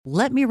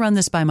"Let me run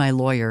this by my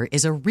lawyer"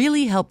 is a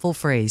really helpful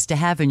phrase to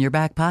have in your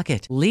back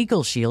pocket.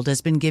 Legal Shield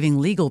has been giving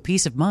legal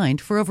peace of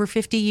mind for over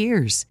 50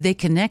 years. They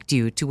connect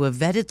you to a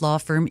vetted law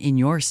firm in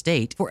your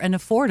state for an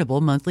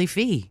affordable monthly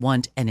fee.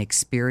 Want an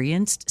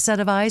experienced set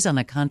of eyes on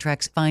a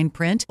contract's fine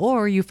print?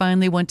 Or you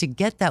finally want to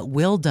get that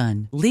will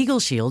done?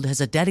 Legal Shield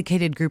has a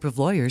dedicated group of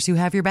lawyers who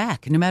have your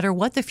back, no matter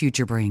what the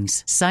future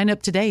brings. Sign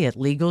up today at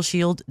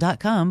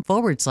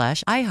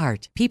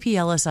LegalShield.com/iHeart.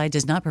 PPLSI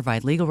does not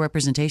provide legal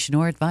representation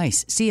or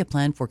advice. See a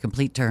plan for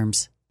complete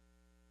terms.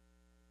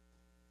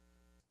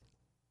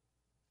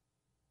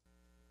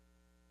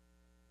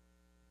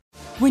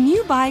 When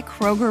you buy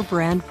Kroger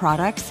brand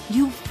products,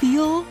 you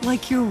feel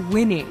like you're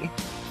winning.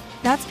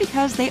 That's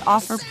because they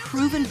offer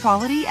proven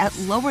quality at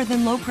lower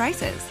than low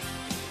prices.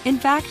 In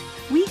fact,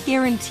 we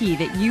guarantee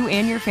that you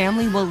and your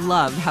family will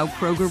love how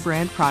Kroger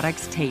brand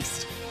products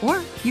taste,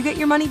 or you get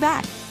your money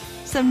back.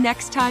 So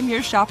next time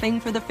you're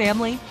shopping for the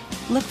family,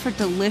 look for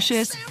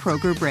delicious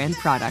Kroger brand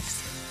products,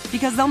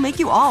 because they'll make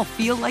you all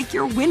feel like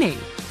you're winning.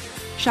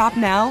 Shop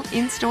now,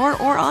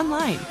 in-store, or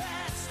online.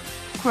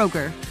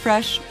 Kroger,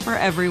 fresh for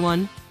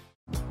everyone.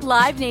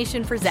 Live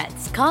Nation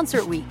presents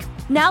Concert Week.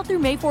 Now through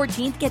May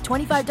 14th, get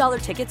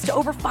 $25 tickets to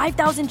over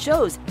 5,000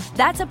 shows.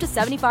 That's up to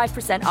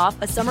 75%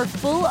 off a summer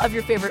full of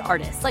your favorite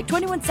artists like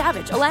 21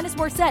 Savage, Alanis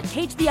Morissette,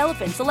 Cage the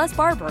Elephant, Celeste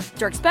Barber,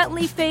 Dierks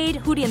Bentley, Fade,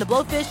 Hootie and the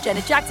Blowfish,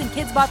 Janet Jackson,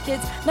 Kidz Bop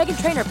Kids, Meghan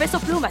Trainor, Peso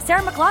Pluma,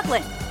 Sarah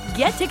McLachlan.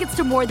 Get tickets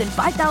to more than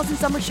 5,000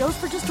 summer shows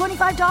for just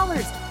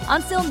 $25.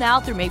 Until now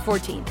through May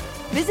 14th.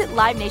 Visit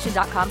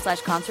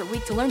LiveNation.com/Concert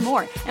Week to learn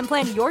more and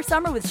plan your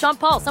summer with Sean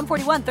Paul, Sum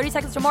 41, 30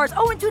 Seconds to Mars,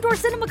 and Two Door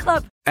Cinema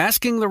Club.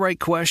 Asking the right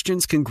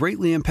questions can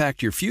greatly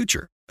impact your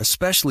future,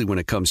 especially when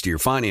it comes to your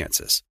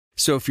finances.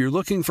 So if you're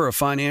looking for a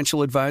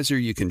financial advisor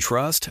you can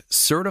trust,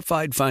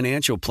 certified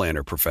financial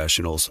planner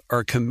professionals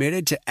are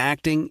committed to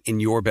acting in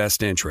your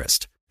best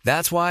interest.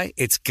 That's why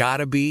it's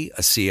gotta be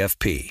a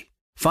CFP.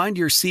 Find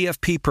your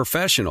CFP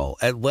professional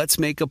at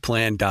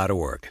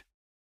letsmakeaplan.org.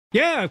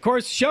 Yeah, of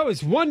course, the show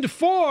is 1 to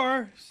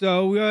 4.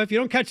 So if you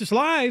don't catch us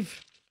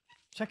live,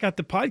 check out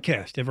the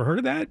podcast. Ever heard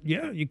of that?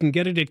 Yeah, you can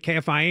get it at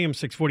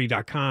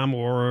KFIAM640.com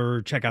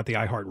or check out the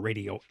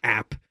iHeartRadio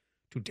app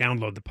to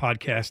download the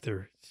podcast.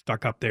 They're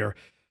stuck up there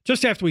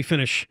just after we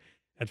finish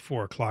at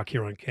 4 o'clock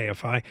here on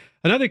KFI.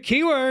 Another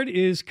keyword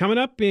is coming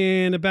up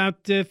in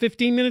about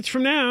 15 minutes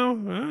from now.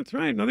 That's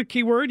right, another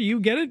keyword.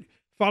 You get it.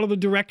 Follow the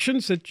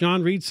directions that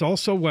John reads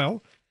also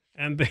well,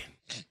 and then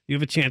you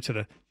have a chance at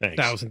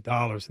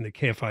 $1,000 in the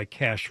KFI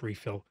cash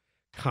refill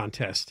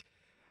contest.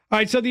 All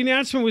right, so the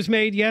announcement was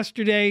made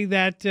yesterday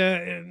that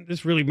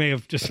this really may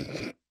have just,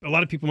 a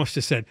lot of people must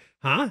have said,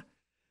 huh?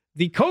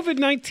 The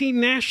COVID-19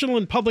 national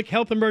and public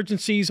health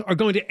emergencies are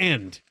going to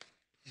end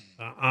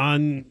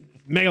on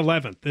May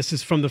 11th. This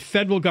is from the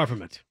federal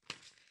government.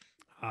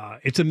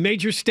 It's a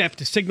major step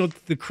to signal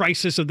that the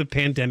crisis of the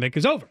pandemic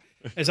is over.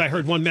 As I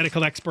heard one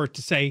medical expert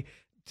to say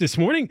this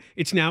morning,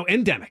 it's now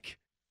endemic.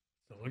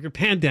 No longer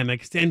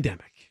pandemic, it's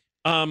endemic.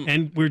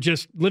 And we're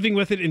just living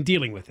with it and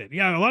dealing with it.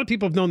 Yeah, a lot of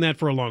people have known that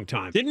for a long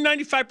time. Didn't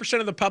 95%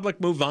 of the public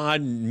move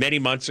on many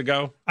months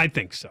ago? I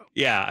think so.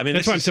 Yeah, I mean,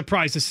 that's why I'm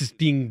surprised this is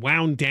being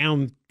wound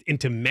down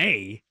into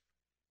May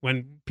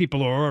when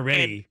people are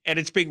already... And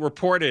it's being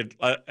reported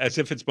as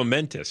if it's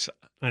momentous.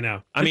 I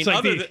know. I mean,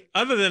 like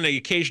other than the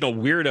occasional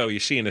weirdo you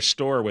see in a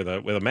store with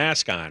a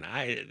mask on,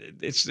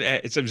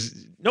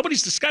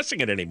 nobody's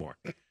discussing it anymore.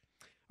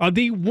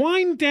 The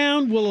wind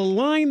down will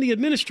align the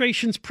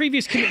administration's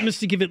previous commitments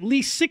to give at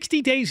least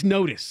 60 days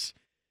notice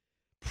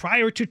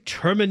prior to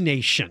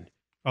termination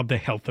of the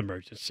health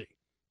emergency.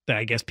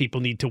 I guess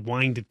people need to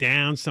wind it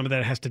down. Some of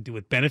that has to do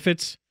with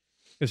benefits.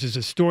 This is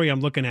a story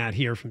I'm looking at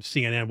here from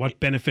CNN. What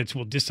benefits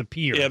will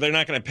disappear? Yeah, they're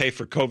not going to pay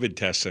for COVID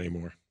tests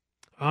anymore.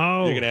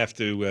 Oh. You're going to have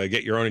to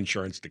get your own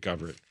insurance to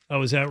cover it.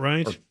 Oh, is that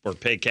right? Or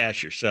pay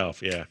cash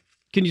yourself, yeah.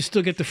 Can you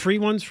still get the free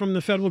ones from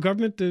the federal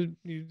government, the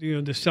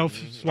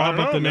self-swab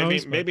up the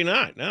nose? Maybe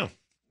not, no.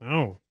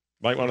 Oh.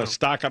 Might want to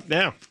stock up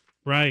now.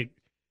 Right.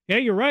 Yeah,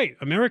 you're right.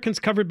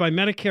 Americans covered by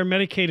Medicare,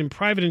 Medicaid, and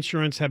private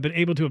insurance have been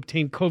able to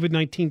obtain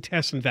COVID-19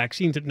 tests and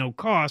vaccines at no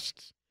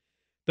costs.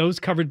 Those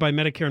covered by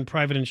Medicare and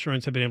private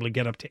insurance have been able to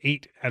get up to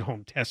 8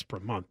 at-home tests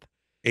per month.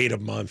 8 a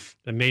month?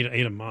 They made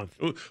 8 a month.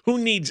 Who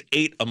needs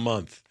 8 a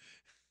month?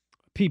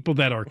 People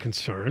that are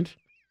concerned.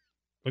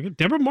 Look at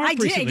Deborah Mark. I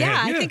did,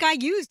 yeah. I think I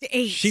used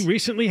 8. She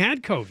recently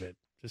had COVID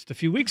just a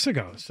few weeks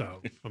ago,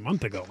 so a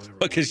month ago.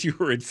 Because you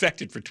were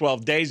infected for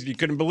 12 days and you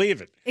couldn't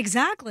believe it.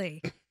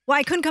 Exactly. Well,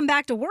 I couldn't come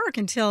back to work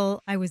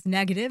until I was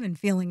negative and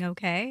feeling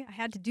okay. I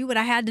had to do what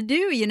I had to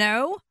do, you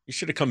know? You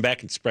should have come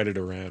back and spread it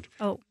around.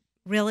 Oh,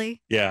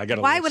 really? Yeah, I got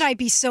a Why list. would I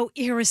be so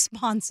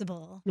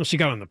irresponsible? Well, she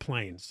got on the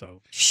plane,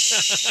 so.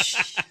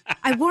 Shh.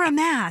 I wore a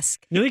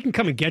mask. No, they can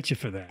come and get you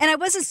for that. And I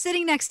wasn't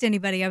sitting next to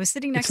anybody. I was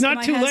sitting next to my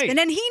husband. It's not too late.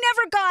 And he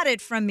never got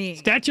it from me.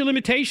 Statute of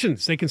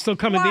limitations. They can still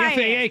come in. The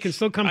FAA can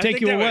still come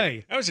take you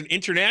away. That was an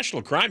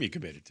international crime you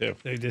committed, too.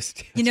 They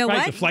just, you know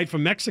what? The flight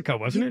from Mexico,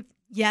 wasn't it?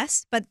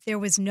 Yes, but there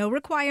was no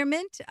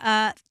requirement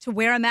to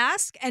wear a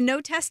mask and no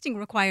testing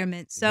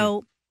requirement.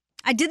 So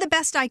I did the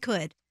best I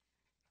could.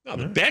 No,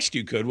 the best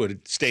you could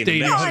would stay in Stay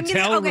the in No, the I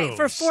Mexican. mean, hotel okay,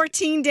 for rooms.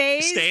 14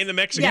 days. Stay in the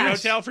Mexican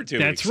Yes. hotel for 2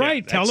 That's weeks.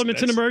 right. Tell them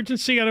it's an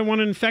emergency. I don't want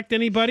to infect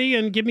anybody,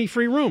 and give me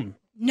free room.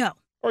 No.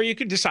 Or you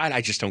could decide,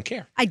 I just don't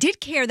care. I did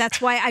care.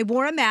 That's why I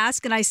wore a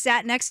mask and I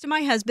sat next to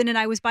my husband and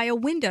I was by a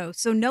window.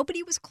 So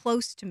nobody was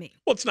close to me.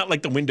 Well, it's not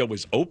like the window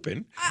was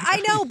open.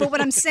 I know, but what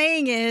I'm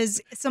saying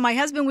is, so my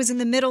husband was in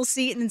the middle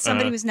seat and then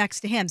somebody was next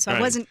to him. So I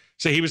Right. wasn't.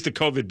 So he was the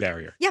COVID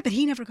barrier. Yeah, but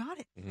he never got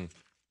it.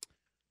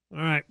 All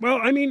right. Well,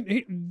 I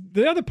mean,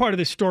 the other part of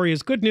this story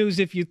is good news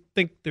if you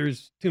think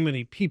there's too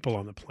many people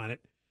on the planet.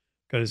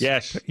 Because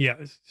Yes. yeah.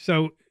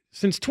 So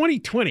since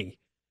 2020,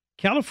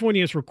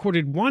 California has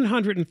recorded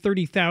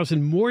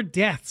 130,000 more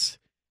deaths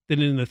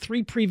than in the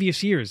 3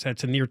 previous years.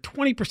 That's a near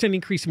 20%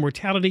 increase in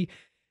mortality,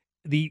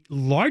 the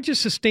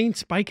largest sustained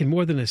spike in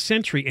more than a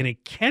century, and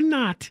it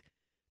cannot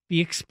be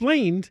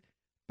explained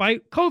by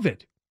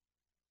COVID.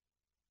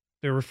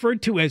 They're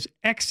referred to as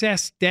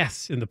excess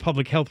deaths in the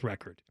public health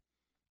record.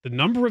 The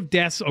number of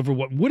deaths over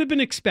what would have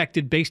been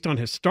expected based on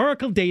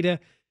historical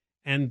data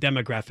and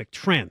demographic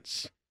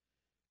trends.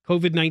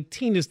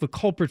 COVID-19 is the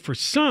culprit for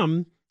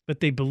some, but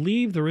they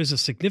believe there is a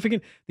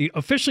significant...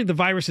 Officially, the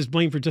virus is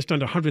blamed for just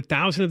under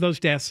 100,000 of those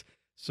deaths.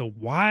 So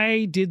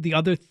why did the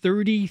other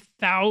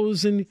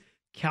 30,000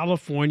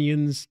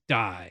 Californians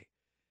die?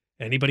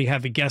 Anybody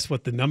have a guess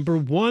what the number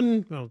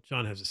one... Well,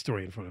 John has a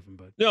story in front of him,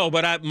 but... No,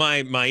 but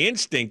my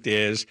instinct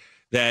is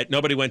that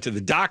nobody went to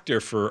the doctor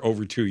for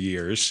over 2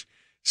 years,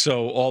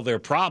 so all their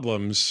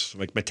problems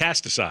like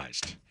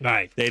metastasized.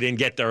 Right. They didn't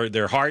get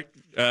their heart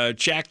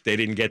checked. They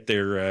didn't get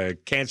their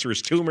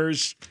cancerous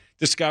tumors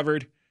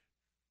discovered.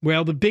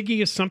 Well, the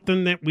biggie is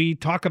something that we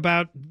talk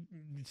about,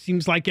 it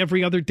seems like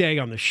every other day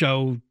on the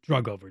show,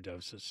 drug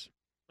overdoses.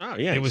 Oh,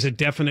 yeah. There was a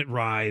definite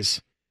rise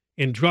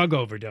in drug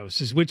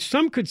overdoses, which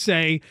some could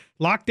say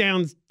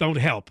lockdowns don't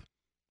help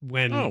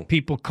when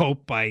people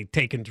cope by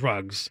taking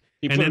drugs.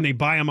 And then they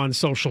buy them on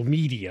social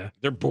media.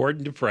 They're bored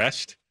and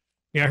depressed.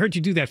 Yeah, I heard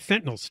you do that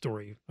fentanyl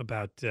story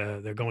about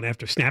they're going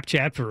after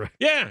Snapchat for on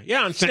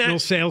fentanyl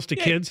sales to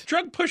kids.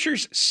 Drug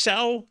pushers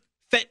sell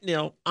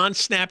fentanyl on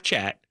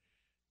Snapchat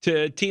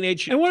to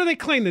teenage. And what do they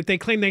claim? That they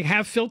claim they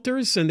have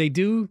filters and they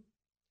do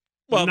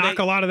knock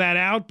a lot of that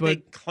out, but they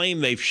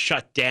claim they've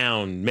shut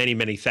down many,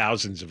 many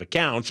thousands of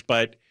accounts,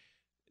 but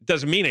it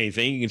doesn't mean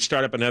anything. You can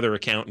start up another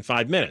account in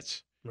 5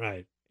 minutes.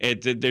 Right.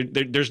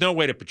 There's no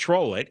way to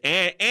patrol it.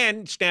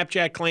 And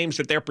Snapchat claims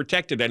that they're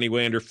protected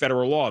anyway under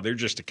federal law. They're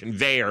just a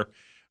conveyor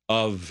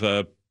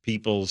of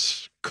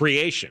people's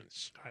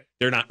creations. Right.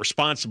 They're not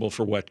responsible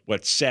for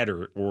what's said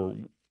or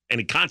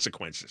any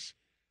consequences.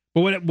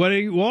 But what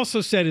you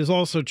also said is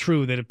also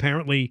true, that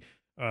apparently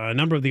a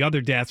number of the other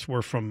deaths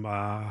were from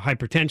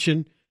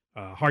hypertension,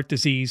 heart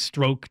disease,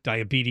 stroke,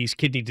 diabetes,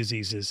 kidney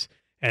diseases.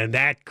 And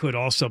that could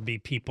also be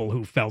people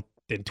who felt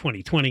in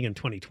 2020 and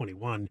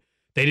 2021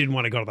 they didn't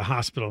want to go to the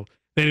hospital.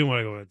 They didn't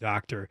want to go to the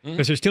doctor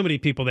because there's too many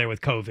people there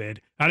with COVID.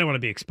 I don't want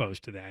to be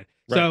exposed to that.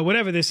 Right. So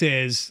whatever this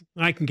is,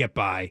 I can get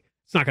by.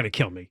 It's not going to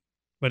kill me,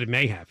 but it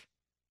may have.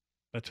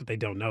 That's what they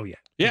don't know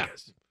yet. Yeah.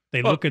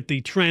 They look at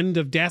the trend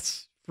of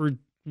deaths for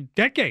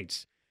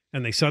decades,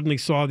 and they suddenly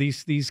saw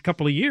these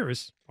couple of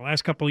years, the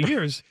last couple of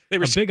years, a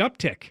big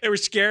uptick. They were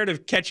scared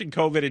of catching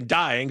COVID and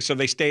dying, so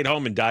they stayed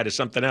home and died of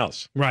something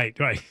else. Right.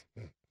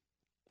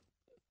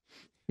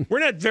 We're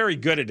not very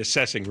good at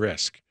assessing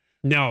risk.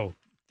 No.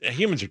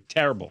 Humans are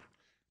terrible.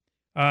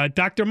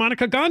 Dr.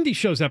 Monica Gandhi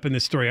shows up in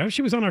this story.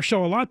 She was on our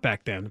show a lot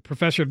back then. A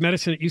professor of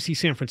medicine at UC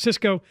San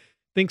Francisco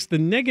thinks the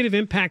negative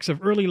impacts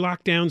of early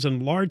lockdowns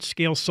and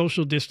large-scale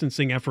social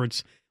distancing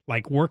efforts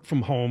like work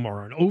from home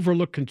are an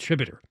overlooked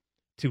contributor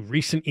to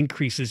recent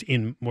increases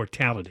in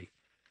mortality,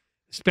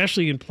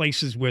 especially in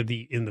places where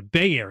in the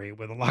Bay Area,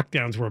 where the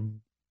lockdowns were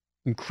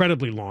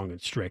incredibly long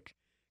and strict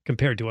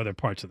compared to other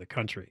parts of the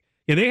country.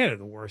 Yeah, they had it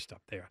the worst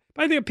up there.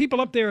 But I think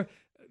people up there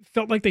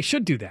felt like they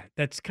should do that.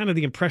 That's kind of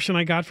the impression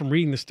I got from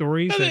reading the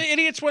stories. No, the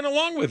idiots went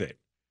along with it.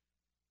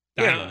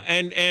 Yeah,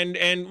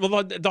 and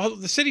well,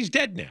 the city's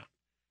dead now.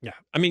 Yeah,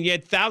 I mean, you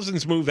had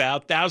thousands move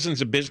out,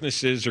 thousands of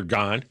businesses are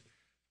gone.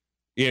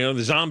 You know,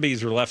 the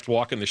zombies are left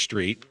walking the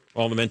street,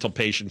 all the mental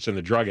patients and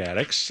the drug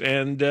addicts,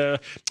 and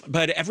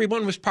but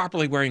everyone was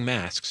properly wearing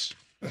masks.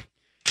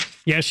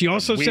 Yeah, she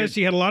also says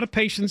she had a lot of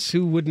patients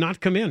who would not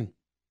come in.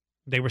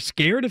 They were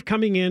scared of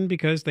coming in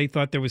because they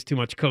thought there was too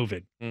much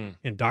COVID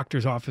in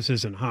doctors'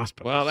 offices and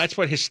hospitals. Well, that's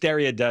what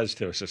hysteria does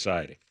to a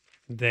society.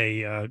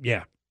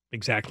 Yeah,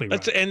 exactly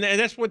right. And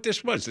that's what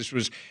this was. This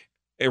was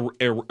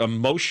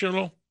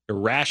emotional,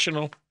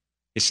 irrational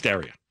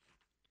hysteria.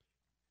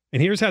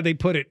 And here's how they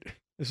put it.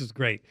 This is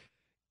great.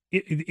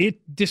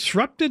 It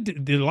disrupted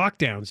the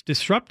lockdowns,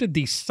 disrupted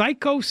the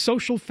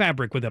psychosocial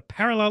fabric with a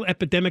parallel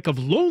epidemic of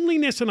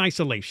loneliness and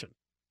isolation.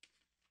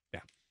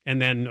 Yeah.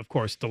 And then, of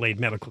course, delayed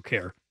medical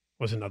care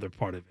was another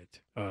part of it.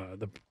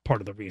 The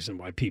part of the reason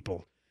why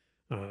people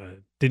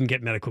didn't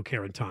get medical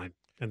care in time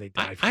and they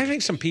died. I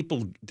think some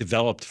people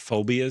developed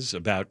phobias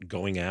about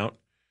going out.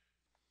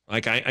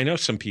 Like I know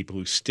some people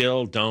who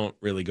still don't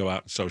really go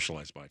out and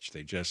socialize much.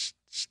 They just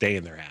stay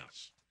in their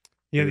house.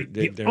 Yeah,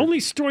 the only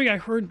story I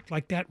heard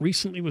like that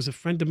recently was a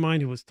friend of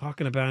mine who was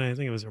talking about it. I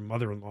think it was her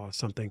mother-in-law or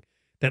something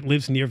that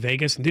lives near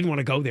Vegas and didn't want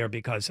to go there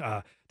because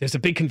there's a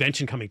big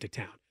convention coming to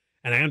town.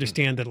 And I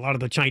understand that a lot of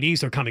the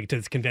Chinese are coming to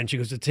this convention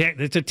because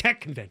it's a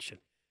tech convention.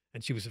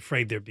 And she was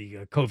afraid there'd be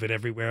COVID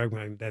everywhere.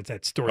 That's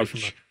that story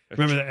from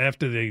remember that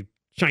after the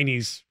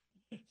Chinese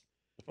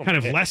kind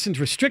of lessened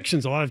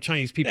restrictions, a lot of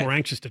Chinese people were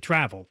anxious to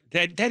travel.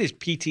 That is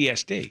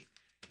PTSD.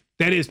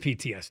 That is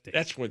PTSD.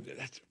 That's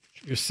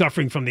you're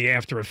suffering from the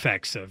after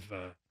effects of.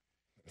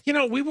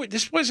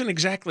 This wasn't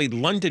exactly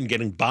London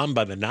getting bombed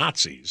by the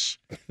Nazis.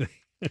 Right.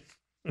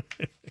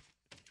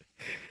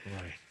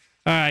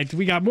 All right,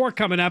 we got more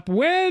coming up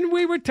when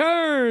we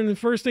return. The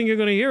first thing you're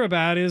going to hear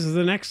about is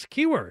the next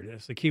keyword.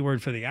 It's the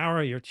keyword for the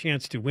hour, your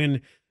chance to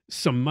win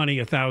some money,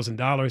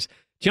 $1,000.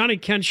 Johnny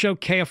Kent Show,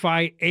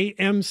 KFI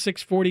AM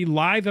 640,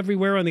 live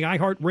everywhere on the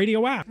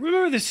iHeartRadio app.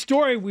 Remember the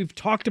story we've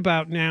talked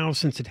about now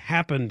since it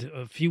happened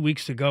a few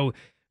weeks ago,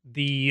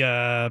 the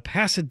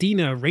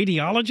Pasadena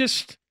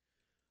radiologist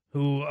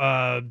who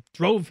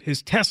drove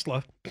his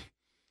Tesla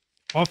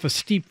off a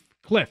steep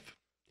cliff.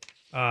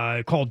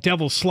 Called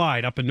Devil's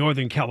Slide up in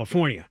Northern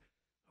California.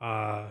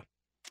 The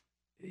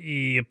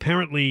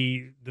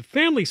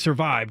family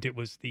survived. It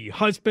was the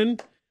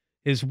husband,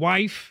 his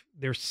wife,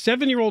 their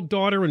 7-year-old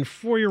daughter, and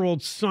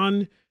 4-year-old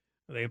son.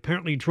 They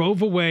apparently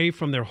drove away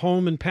from their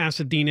home in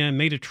Pasadena and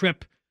made a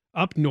trip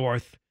up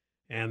north.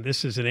 And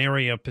this is an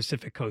area of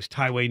Pacific Coast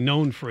Highway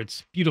known for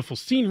its beautiful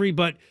scenery,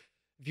 but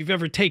if you've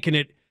ever taken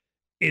it,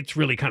 it's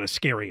really kind of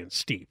scary and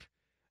steep.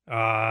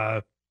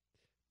 The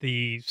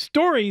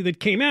story that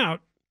came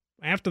out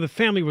after the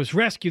family was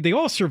rescued, they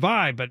all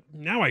survived, but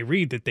now I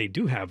read that they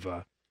do have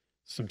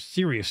some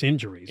serious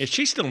injuries. Is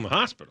she still in the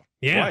hospital?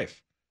 Yeah.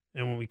 Wife.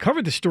 And when we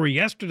covered the story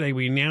yesterday,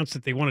 we announced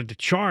that they wanted to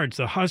charge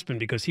the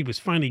husband because he was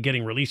finally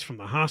getting released from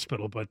the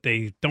hospital, but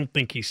they don't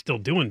think he's still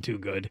doing too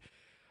good.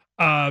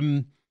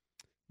 Of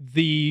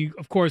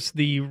course,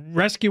 the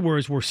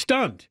rescuers were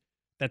stunned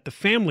that the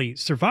family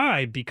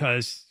survived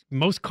because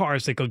most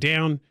cars that go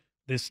down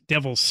this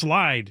Devil's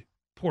Slide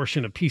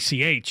portion of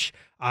PCH,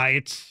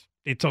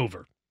 it's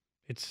over.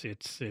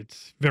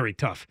 It's very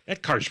tough.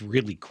 That car's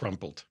really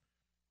crumpled.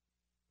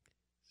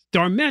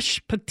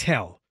 Dharmesh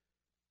Patel.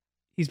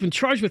 He's been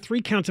charged with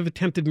 3 counts of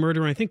attempted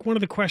murder. And I think one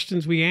of the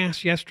questions we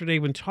asked yesterday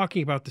when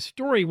talking about the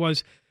story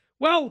was,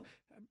 well,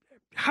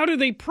 how do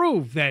they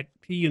prove that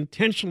he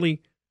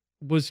intentionally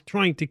was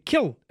trying to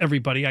kill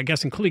everybody, I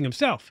guess, including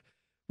himself?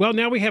 Well,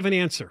 now we have an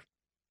answer.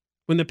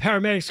 When the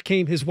paramedics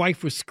came, his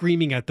wife was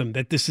screaming at them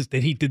that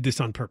he did this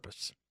on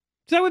purpose.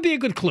 So that would be a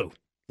good clue.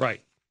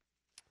 Right.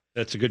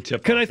 That's a good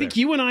tip. Because I think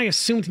you and I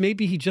assumed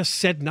maybe he just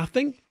said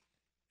nothing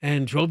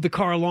and drove the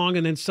car along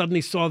and then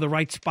suddenly saw the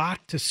right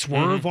spot to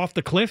swerve off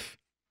the cliff.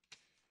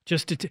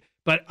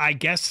 But I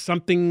guess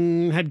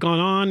something had gone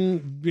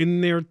on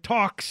in their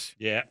talks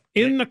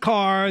in the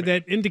car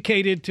that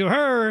indicated to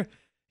her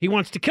he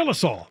wants to kill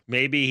us all.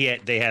 Maybe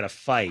they had a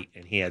fight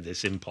and he had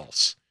this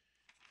impulse.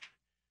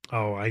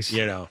 Oh, I see.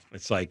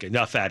 It's like,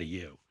 enough out of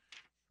you.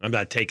 I'm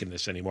not taking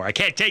this anymore. I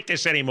can't take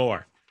this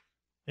anymore.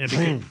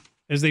 And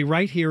as they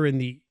write here in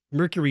the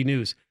Mercury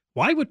News,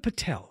 why would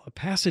Patel, a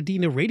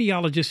Pasadena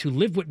radiologist who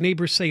lived what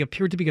neighbors say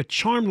appeared to be a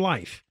charmed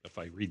life, if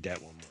I read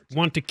that one more time,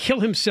 want to kill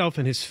himself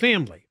and his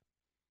family?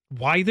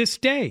 Why this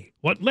day?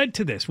 What led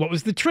to this? What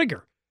was the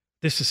trigger?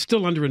 This is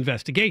still under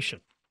investigation.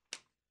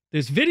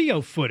 There's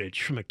video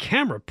footage from a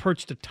camera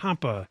perched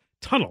atop a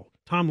tunnel,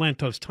 Tom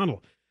Lantos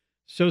Tunnel,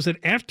 shows that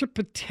after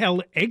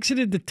Patel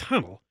exited the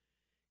tunnel,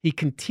 he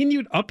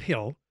continued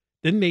uphill,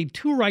 then made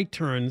 2 right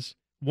turns,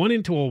 one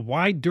into a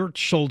wide dirt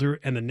shoulder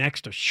and the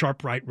next a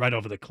sharp right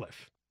over the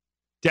cliff.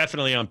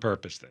 Definitely on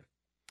purpose then.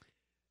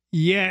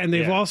 Yeah, and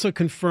they've also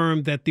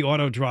confirmed that the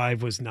auto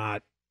drive was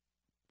not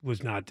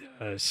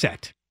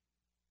set.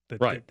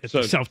 That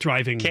the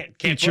self-driving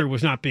feature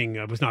was not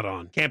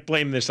on. Can't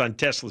blame this on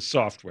Tesla's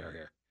software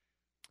here.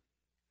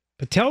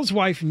 Patel's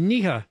wife,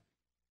 Neha,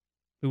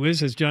 who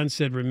is, as John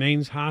said,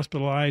 remains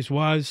hospitalized,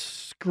 was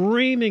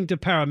screaming to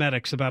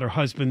paramedics about her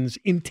husband's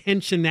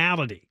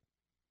intentionality.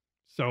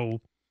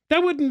 So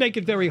that wouldn't make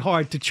it very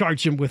hard to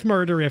charge him with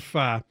murder if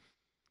the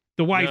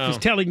wife is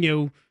telling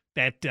you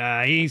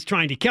that he's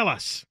trying to kill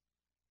us.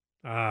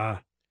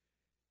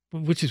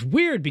 Which is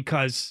weird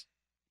because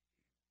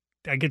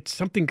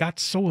something got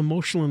so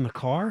emotional in the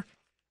car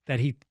that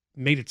he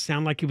made it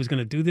sound like he was going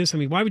to do this. I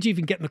mean, why would you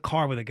even get in the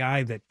car with a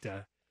guy that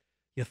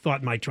you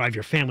thought might drive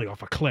your family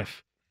off a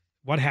cliff?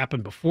 What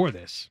happened before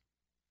this?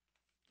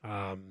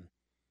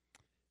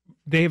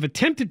 They have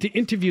attempted to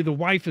interview the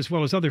wife as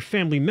well as other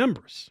family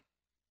members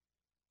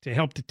to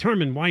help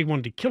determine why he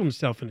wanted to kill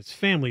himself and his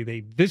family.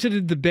 They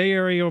visited the Bay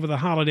Area over the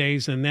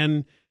holidays, and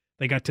then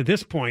they got to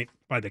this point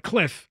by the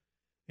cliff,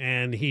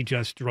 and he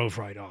just drove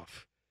right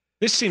off.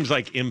 This seems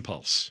like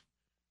impulse.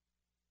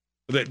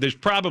 There's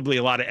probably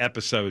a lot of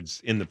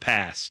episodes in the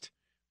past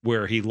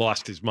where he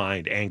lost his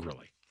mind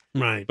angrily.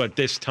 Right. But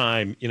this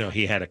time,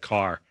 he had a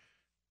car.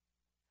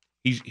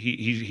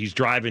 He's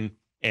driving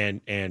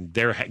and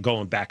they're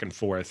going back and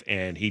forth,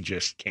 and he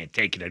just can't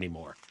take it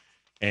anymore.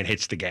 and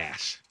hits the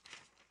gas.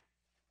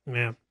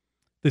 Yeah.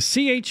 The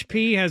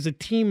CHP has a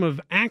team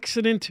of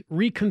accident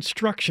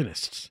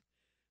reconstructionists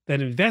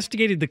that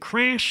investigated the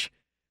crash.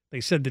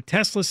 They said the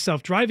Tesla's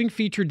self-driving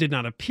feature did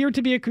not appear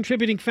to be a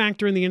contributing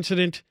factor in the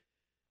incident.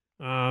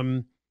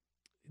 It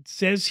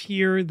says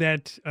here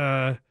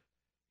that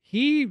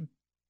he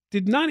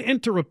did not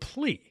enter a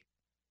plea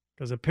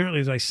because apparently,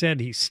 as I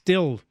said, he's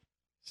still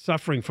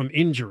suffering from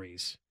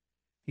injuries.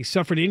 He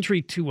suffered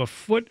injury to a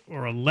foot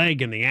or a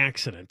leg in the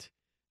accident.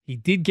 He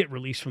did get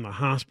released from the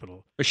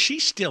hospital. But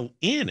she's still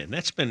in, and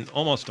that's been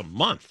almost a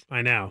month.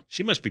 I know.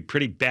 She must be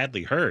pretty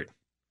badly hurt.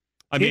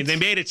 I mean, they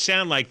made it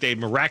sound like they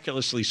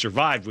miraculously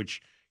survived,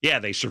 which, yeah,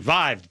 they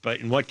survived, but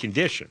in what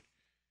condition?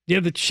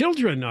 Yeah, the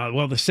children, the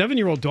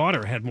 7-year-old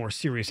daughter had more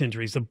serious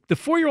injuries. The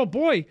 4-year-old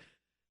boy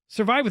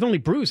survived with only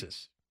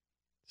bruises.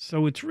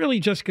 So it's really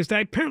just because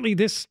apparently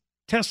this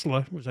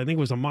Tesla, which I think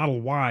was a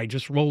Model Y,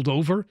 just rolled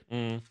over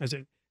and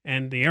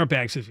the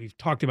airbags, as we've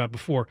talked about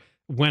before,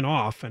 went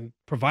off and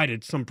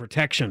provided some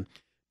protection.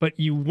 But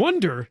you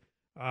wonder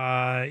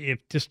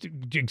if just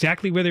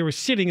exactly where they were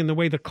sitting and the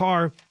way the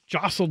car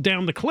jostled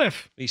down the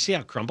cliff. You see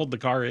how crumpled the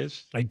car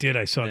is? I did.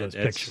 I saw those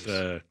pictures.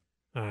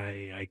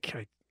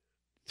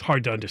 It's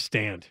hard to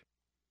understand.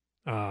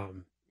 I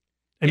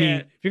mean,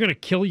 if you're going to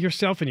kill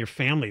yourself and your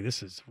family,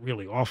 this is a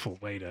really awful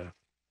way to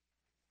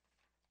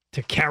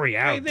carry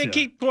out. They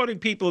keep quoting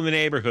people in the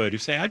neighborhood who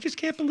say, I just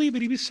can't believe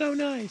it. He was so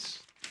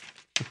nice.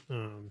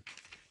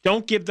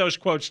 Don't give those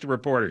quotes to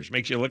reporters.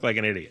 Makes you look like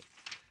an idiot.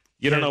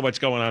 You don't know what's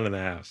going on in the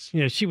house.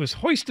 Yeah, she was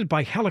hoisted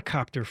by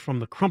helicopter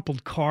from the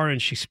crumpled car,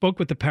 and she spoke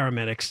with the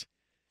paramedics,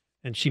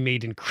 and she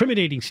made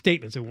incriminating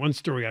statements. And one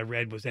story I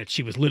read was that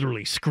she was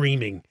literally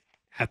screaming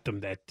at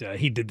them that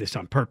he did this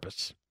on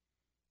purpose.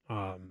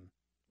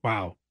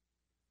 Wow.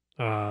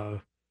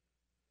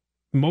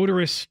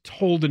 Motorists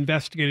told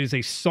investigators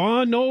they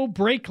saw no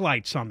brake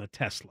lights on the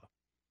Tesla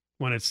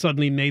when it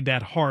suddenly made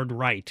that hard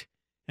right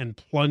and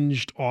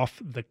plunged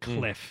off the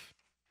cliff.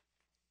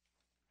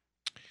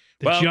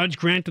 The judge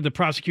granted the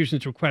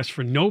prosecution's request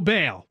for no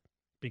bail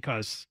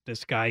because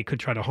this guy could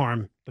try to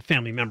harm the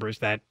family members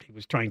that he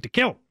was trying to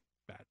kill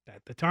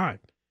at the time.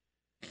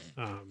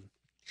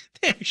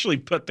 They actually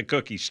put the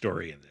cookie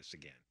story in this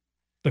again.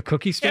 The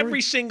cookie story?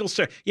 Every single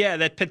story. Yeah,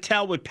 that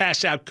Patel would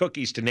pass out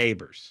cookies to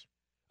neighbors.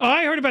 Oh,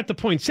 I heard about the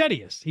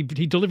poinsettias. He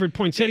delivered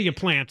poinsettia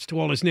plants to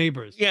all his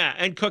neighbors. Yeah,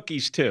 and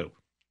cookies too.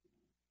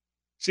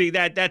 See,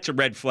 that's a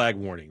red flag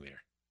warning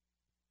there.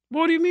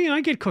 What do you mean?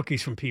 I get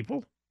cookies from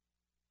people.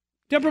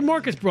 Deborah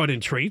Marcus brought in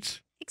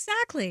treats.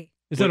 Exactly.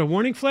 Is that a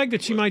warning flag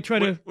that she might try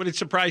to... Would it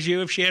surprise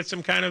you if she had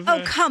some kind of...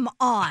 Oh, come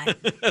on.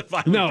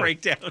 violent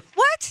breakdown?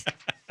 What?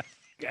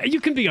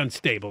 You can be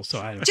unstable, so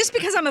I don't... Just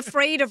because I'm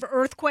afraid of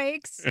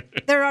earthquakes,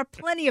 there are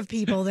plenty of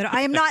people that I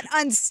am not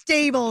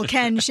unstable,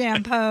 Ken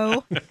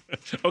Shampoo.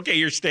 Okay,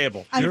 you're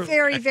stable. I'm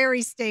very,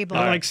 very stable.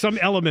 Like some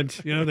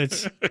element,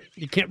 that's...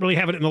 You can't really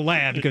have it in the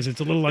lab because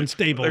it's a little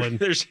unstable.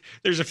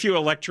 There's a few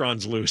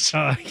electrons loose.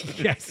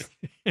 Yes.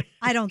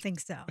 I don't think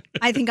so.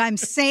 I think I'm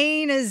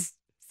sane as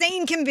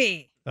sane can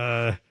be.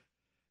 Yeah,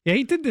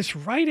 he did this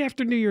right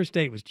after New Year's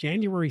Day. It was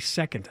January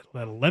 2nd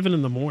at 11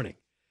 in the morning.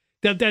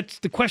 That's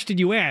the question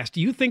you asked.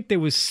 Do you think there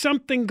was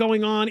something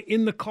going on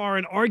in the car,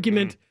 an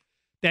argument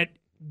that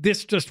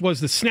this just was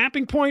the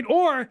snapping point,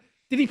 or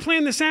did he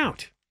plan this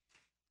out?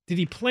 Did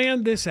he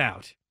plan this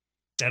out?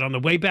 That on the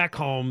way back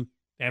home,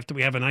 after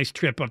we have a nice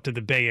trip up to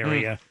the Bay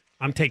Area,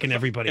 I'm taking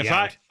everybody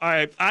out.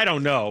 I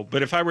don't know,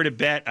 but if I were to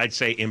bet, I'd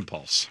say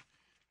impulse.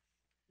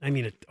 I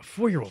mean, a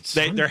 4-year-old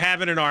son. They're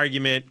having an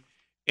argument,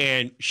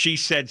 and she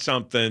said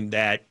something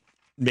that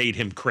made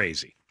him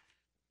crazy,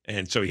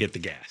 and so he hit the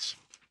gas.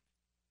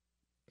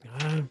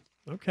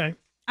 Okay.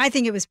 I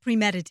think it was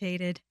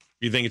premeditated.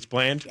 You think it's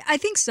planned? I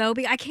think so.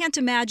 I can't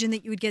imagine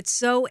that you would get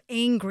so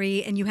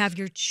angry and you have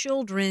your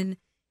children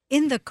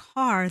in the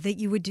car that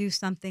you would do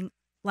something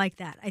like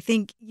that. I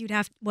think you'd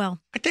have, I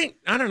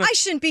don't know. I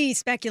shouldn't be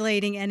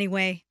speculating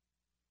anyway.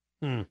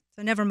 So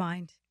never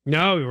mind.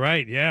 No, you're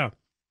right. Yeah.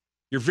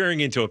 You're veering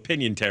into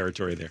opinion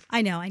territory there.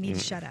 I know. I need to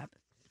shut up.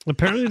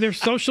 Apparently their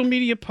social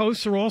media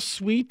posts are all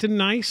sweet and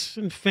nice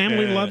and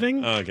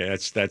family-loving. Okay,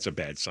 that's a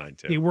bad sign,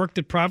 too. He worked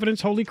at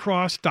Providence Holy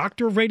Cross,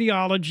 doctor of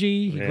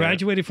radiology. He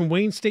graduated from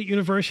Wayne State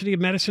University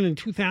of Medicine in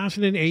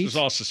 2008. This is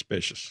all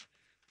suspicious.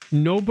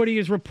 Nobody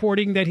is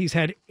reporting that he's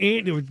had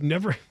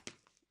never.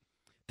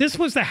 This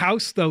was the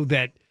house, though,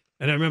 and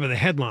I remember the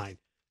headline,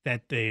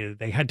 that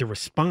they had to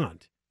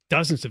respond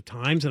dozens of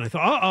times. And I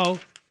thought, uh-oh.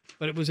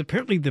 But it was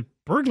apparently the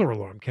burglar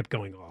alarm kept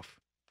going off.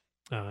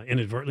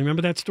 Inadvertently.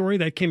 Remember that story?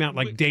 That came out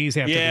like days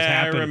after this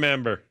happened. Yeah, I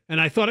remember.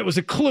 And I thought it was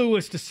a clue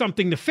as to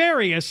something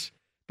nefarious,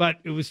 but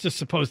it was just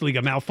supposedly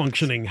a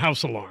malfunctioning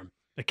house alarm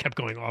that kept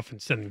going off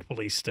and sending the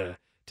police to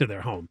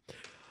their home.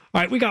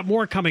 All right, we got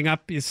more coming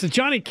up. It's the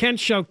Johnny Kent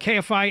Show,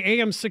 KFI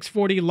AM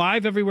 640,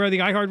 live everywhere, the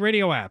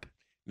iHeartRadio app.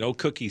 No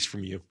cookies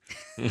from you.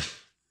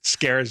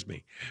 Scares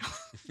me.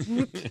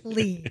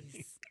 Please.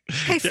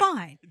 Okay,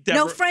 fine.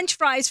 No French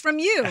fries from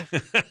you.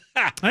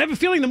 I have a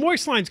feeling the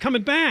Moist Line's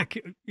coming back.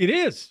 It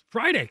is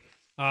Friday.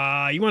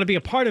 You want to be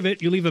a part of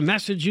it, you leave a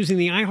message using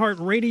the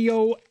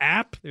iHeartRadio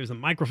app. There's a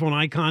microphone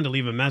icon to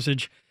leave a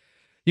message.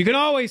 You can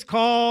always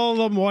call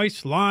the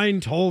Moist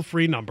line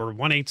toll-free number,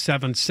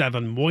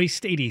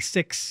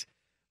 1-877-MOIST-86,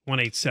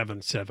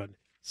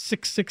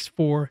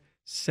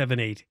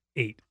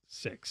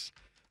 1-877-664-7886.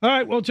 All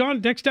right, well,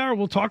 John, next hour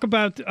we'll talk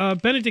about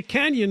Benedict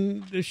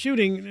Canyon, the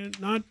shooting,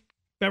 not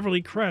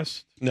Beverly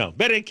Crest. No,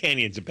 Benedict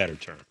Canyon's a better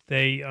term.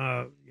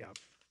 Yeah,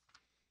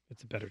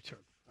 it's a better term.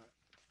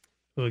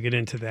 We'll get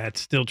into that.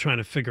 Still trying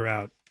to figure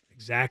out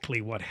exactly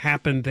what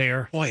happened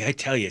there. Boy, I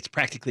tell you, it's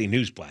practically a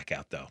news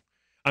blackout, though.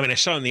 I mean, I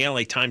saw in the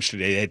LA Times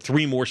today, they had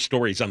 3 more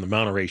stories on the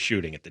Monterey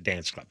shooting at the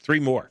dance club. 3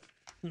 more.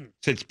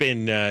 So it's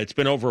been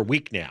over a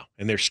week now,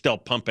 and they're still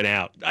pumping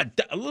out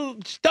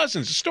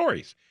dozens of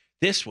stories.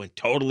 This went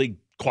totally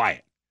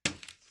quiet.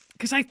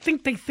 Because I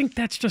think they think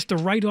that's just a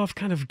write-off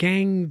kind of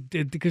gang,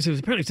 because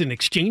apparently it's an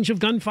exchange of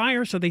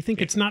gunfire, so they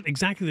think it's not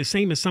exactly the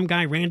same as some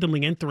guy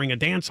randomly entering a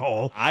dance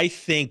hall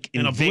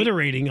and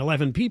obliterating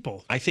 11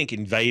 people. I think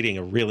invading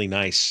a really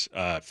nice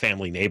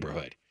family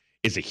neighborhood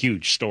is a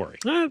huge story.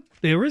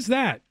 There is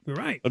that. You're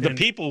right. But the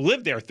people who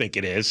live there think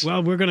it is.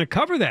 Well, we're going to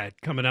cover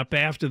that coming up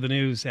after the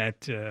news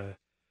at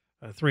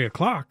 3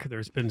 o'clock.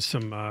 There's been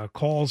some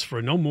calls for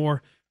no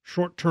more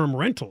short-term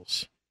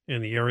rentals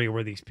in the area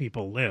where these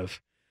people live.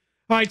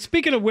 All right,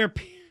 speaking of where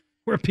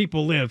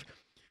people live,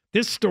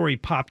 this story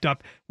popped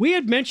up. We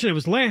had mentioned it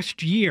was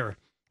last year.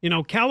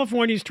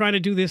 California's trying to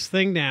do this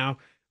thing now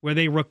where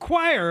they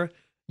require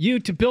you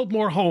to build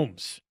more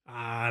homes.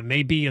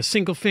 Maybe a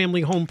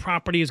single-family home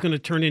property is going to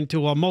turn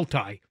into a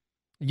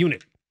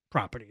multi-unit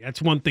property. That's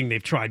one thing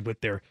they've tried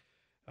with their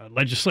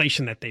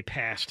legislation that they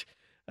passed.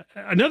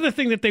 Another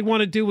thing that they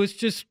want to do is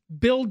just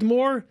build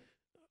more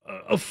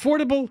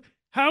affordable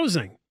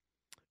housing.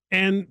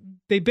 And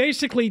they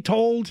basically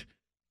told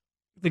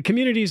the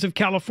communities of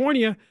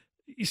California,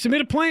 you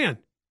submit a plan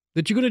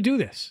that you're going to do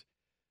this.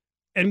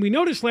 And we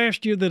noticed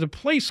last year that a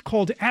place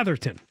called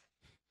Atherton,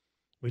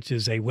 which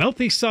is a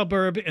wealthy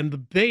suburb in the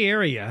Bay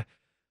Area,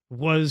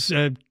 was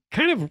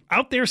kind of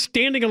out there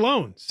standing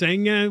alone,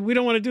 saying, we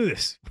don't want to do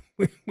this.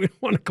 We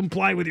don't want to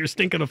comply with your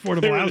stinking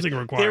affordable housing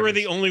requirements. They were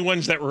the only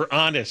ones that were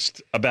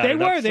honest about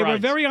it. They were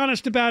very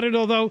honest about it,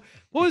 although,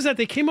 what was that?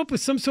 They came up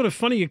with some sort of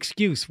funny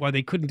excuse why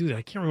they couldn't do that.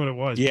 I can't remember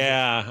what it was.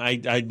 Yeah,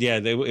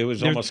 it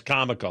was almost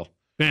comical.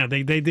 Yeah,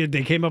 they did.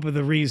 They came up with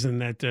a reason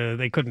that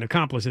they couldn't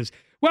accomplish this.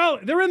 Well,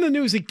 they're in the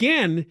news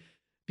again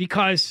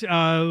because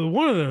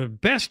one of the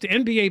best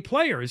NBA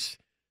players,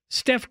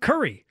 Steph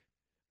Curry,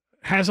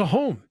 has a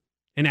home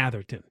in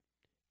Atherton.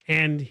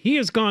 And he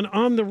has gone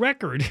on the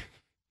record,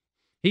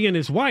 he and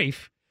his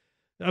wife,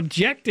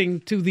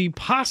 objecting to the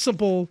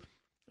possible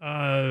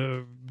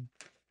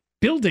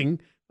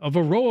building of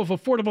a row of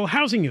affordable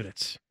housing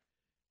units.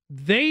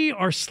 They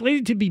are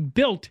slated to be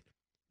built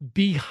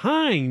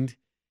behind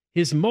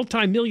his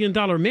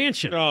multi-million-dollar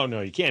mansion. Oh, no,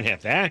 you can't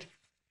have that.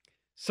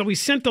 So he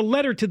sent a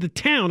letter to the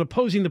town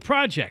opposing the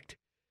project,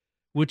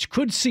 which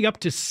could see up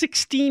to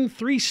 16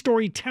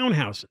 three-story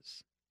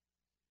townhouses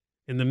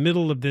in the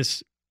middle of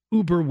this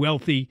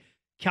uber-wealthy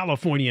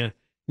California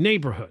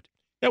neighborhood.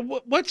 Now,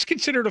 what's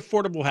considered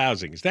affordable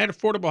housing? Is that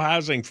affordable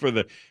housing for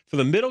the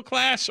middle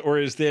class, or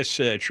is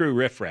this true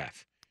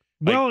riffraff?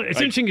 Well, it's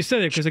interesting you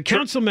said that because a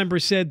council member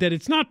said that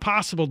it's not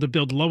possible to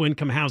build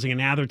low-income housing in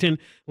Atherton.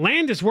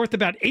 Land is worth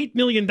about $8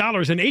 million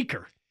an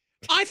acre.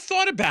 I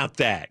thought about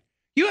that.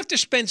 You have to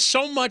spend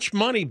so much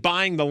money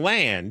buying the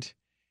land.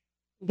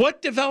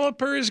 What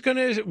developer is going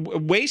to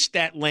waste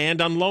that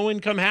land on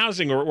low-income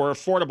housing or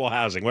affordable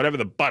housing, whatever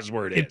the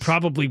buzzword is? It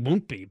probably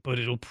won't be, but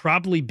it'll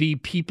probably be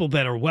people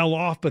that are well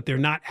off, but they're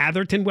not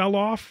Atherton well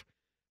off.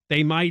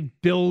 They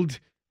might build,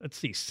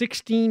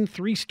 16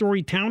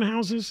 three-story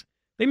townhouses.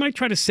 They might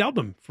try to sell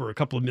them for a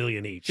couple of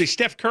million each. See,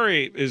 Steph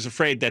Curry is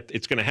afraid that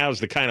it's going to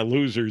house the kind of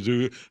losers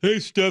who, hey,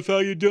 Steph, how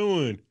you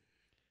doing?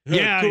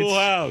 Yeah, cool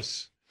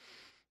house.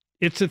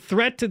 It's a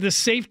threat to the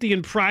safety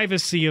and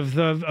privacy of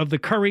the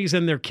Currys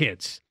and their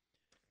kids.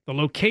 The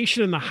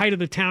location and the height of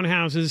the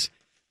townhouses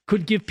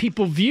could give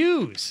people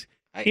views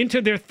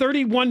into their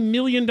 $31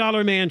 million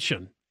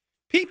mansion.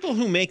 People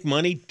who make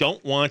money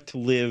don't want to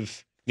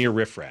live near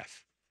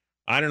riffraff.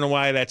 I don't know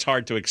why that's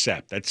hard to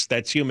accept.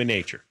 That's human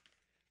nature.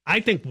 I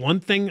think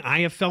one thing I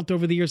have felt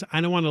over the years,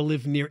 I don't want to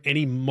live near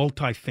any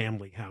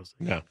multifamily housing.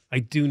 No. I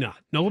do not.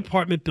 No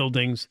apartment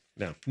buildings.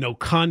 No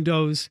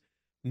condos.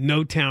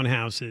 No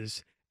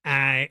townhouses.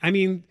 I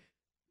mean,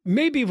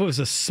 maybe if it was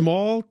a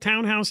small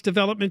townhouse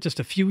development,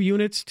 just a few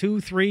units, 2,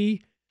 3,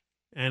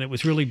 and it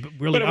was really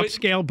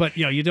upscale, but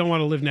you don't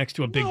want to live next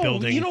to a big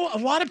building. A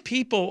lot of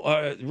people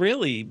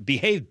really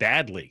behave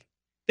badly.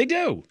 They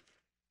do.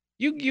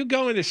 You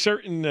go into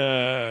certain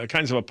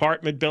kinds of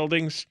apartment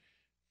buildings.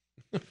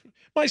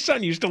 My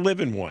son used to live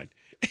in one.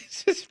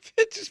 It's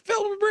just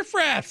filled with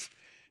riffraff.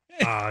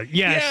 Yes.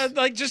 Yeah,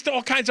 like just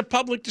all kinds of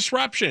public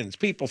disruptions.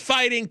 People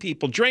fighting,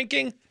 people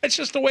drinking. That's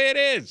just the way it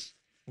is.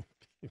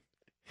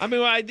 I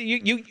mean,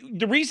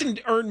 the reason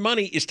to earn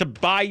money is to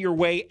buy your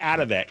way out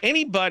of that.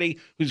 Anybody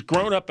who's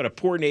grown up in a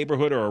poor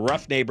neighborhood or a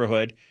rough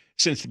neighborhood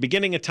since the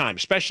beginning of time,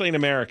 especially in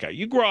America.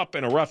 You grow up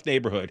in a rough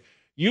neighborhood,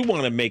 you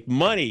want to make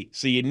money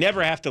so you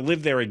never have to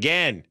live there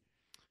again.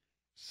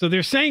 So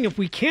they're saying if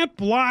we can't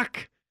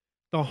block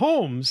the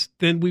homes,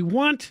 then we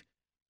want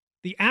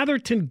the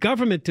Atherton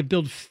government to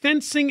build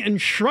fencing and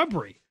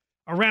shrubbery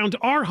around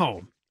our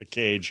home. A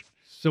cage.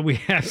 So we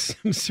have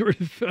some sort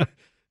of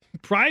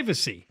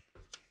privacy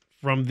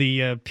from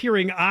the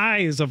peering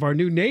eyes of our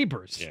new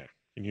neighbors. Yeah,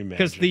 can you imagine?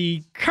 Because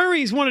the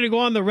Currys wanted to go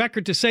on the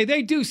record to say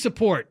they do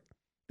support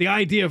the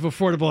idea of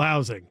affordable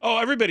housing. Oh,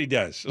 everybody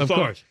does. Of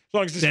course. As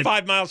long as it's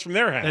 5 miles from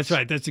their house. That's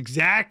right. That's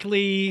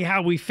exactly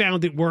how we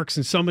found it works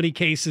in so many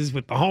cases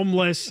with the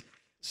homeless,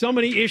 so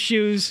many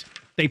issues.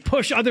 They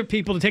push other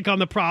people to take on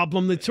the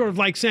problem. It's sort of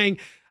like saying,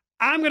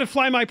 I'm going to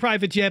fly my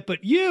private jet,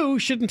 but you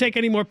shouldn't take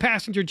any more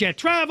passenger jet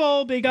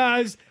travel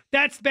because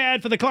that's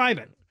bad for the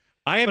climate.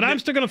 But I'm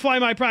still going to fly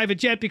my private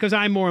jet because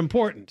I'm more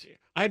important.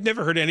 I've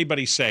never heard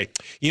anybody say,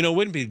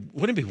 wouldn't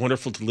it be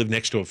wonderful to live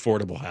next to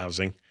affordable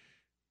housing?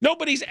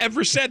 Nobody's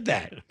ever said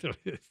that.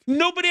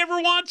 Nobody ever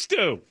wants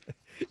to.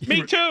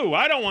 Me too.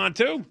 I don't want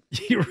to.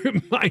 You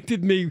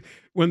reminded me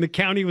when the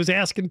county was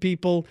asking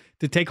people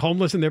to take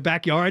homeless in their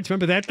backyards.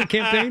 Remember that, the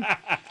campaign?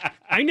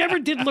 I never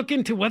did look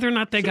into whether or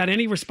not they got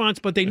any response,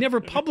 but they never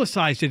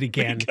publicized it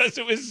again. Because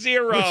it was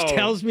zero. Which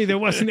tells me there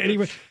wasn't any.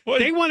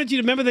 They wanted you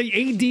to remember the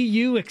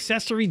ADU,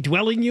 accessory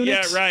dwelling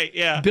units? Yeah, right,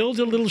 yeah. Build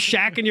a little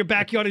shack in your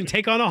backyard and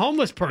take on a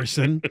homeless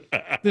person.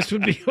 This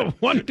would be a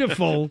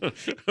wonderful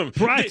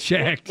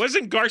project.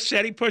 Wasn't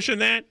Garcetti pushing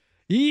that?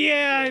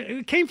 Yeah,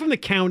 it came from the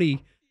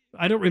county.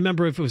 I don't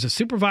remember if it was the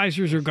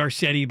supervisors or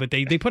Garcetti, but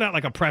they put out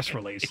like a press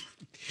release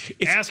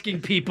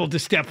asking people to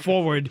step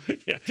forward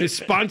to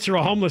sponsor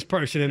a homeless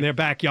person in their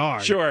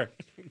backyard. Sure.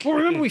 Well,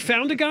 remember we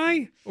found a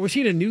guy? Or was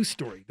he in a news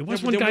story? There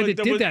was one guy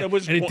that did that,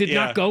 and it did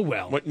not go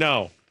well.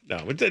 No,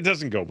 it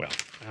doesn't go well.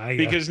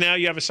 Because now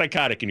you have a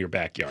psychotic in your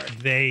backyard.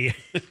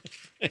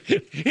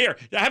 Here,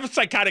 have a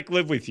psychotic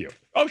live with you.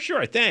 Oh,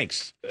 sure,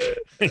 thanks.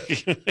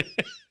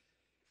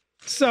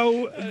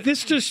 So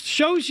this just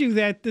shows you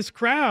that this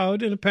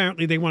crowd, and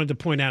apparently they wanted to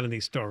point out in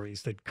these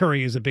stories that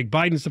Curry is a big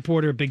Biden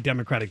supporter, a big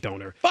Democratic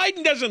donor.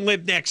 Biden doesn't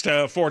live next to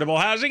affordable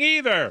housing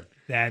either.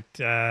 That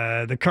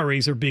the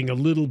Currys are being a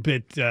little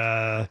bit,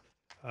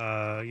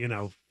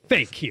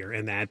 fake here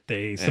in that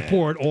they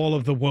support all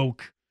of the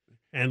woke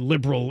and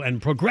liberal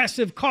and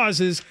progressive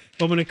causes.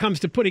 But when it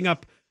comes to putting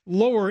up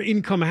lower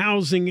income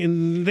housing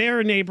in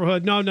their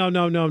neighborhood, no.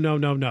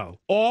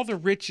 All the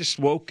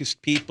richest,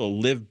 wokest people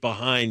live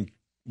behind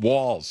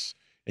walls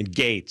and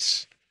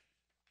gates.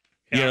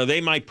 Yeah. They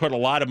might put a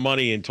lot of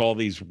money into all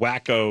these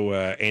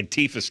wacko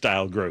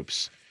Antifa-style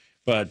groups,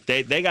 but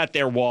they got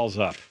their walls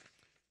up.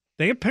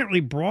 They apparently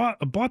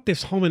bought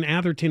this home in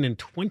Atherton in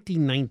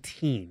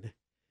 2019.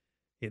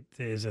 It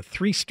is a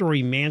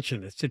 3-story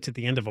mansion that sits at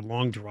the end of a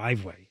long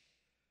driveway.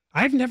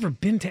 I've never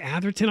been to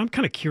Atherton. I'm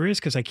kind of curious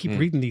because I keep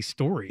reading these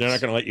stories. They're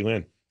not going to let you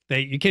in.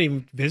 You can't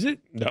even visit?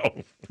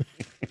 No.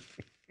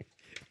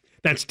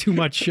 That's too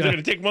much. They're going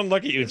to take one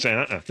look at you and say,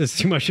 That's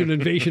too much of an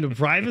invasion of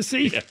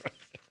privacy. Yeah.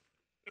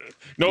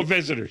 No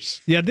visitors.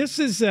 Yeah, this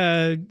is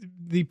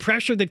the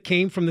pressure that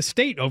came from the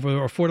state over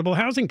affordable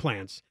housing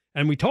plans.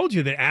 And we told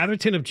you that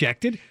Atherton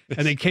objected,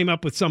 and they came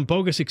up with some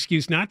bogus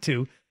excuse not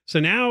to. So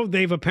now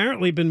they've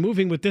apparently been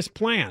moving with this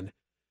plan,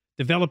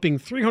 developing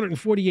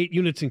 348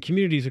 units in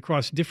communities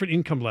across different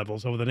income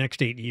levels over the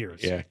next 8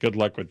 years. Yeah, good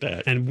luck with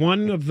that. And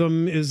one of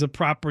them is a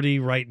property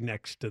right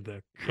next to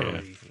the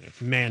Curry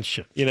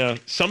mansion.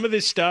 Some of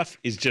this stuff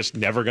is just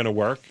never going to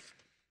work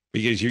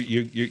because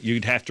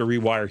you'd have to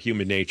rewire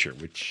human nature,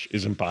 which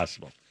is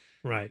impossible.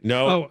 Right.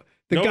 No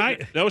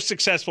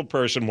successful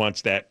person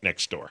wants that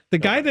next door. The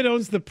guy that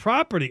owns the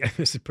property,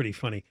 this is pretty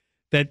funny,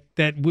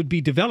 that would be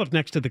developed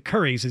next to the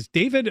Currys is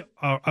David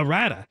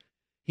Arata.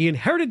 He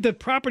inherited the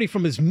property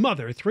from his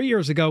mother 3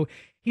 years ago.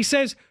 He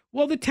says,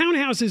 well, the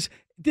townhouses,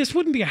 this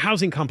wouldn't be a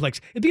housing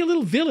complex. It'd be a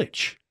little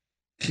village.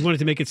 He wanted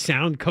to make it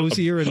sound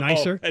cozier and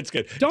nicer. Oh, that's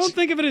good. Don't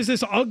think of it as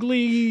this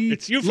ugly,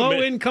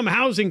 low-income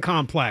housing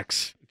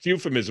complex. It's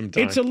euphemism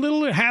time. It's a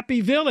little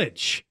happy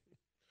village.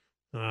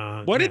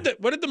 What did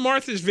the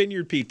Martha's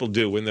Vineyard people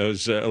do when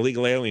those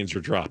illegal aliens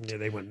were dropped? Yeah,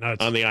 they went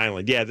nuts on the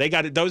island. Yeah, they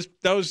got it.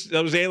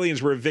 Those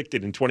aliens were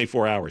evicted in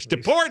 24 hours.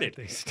 Deported.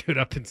 They stood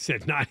up and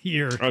said, "Not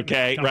here."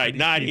 Okay, right,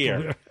 not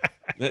here.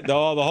 the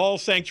whole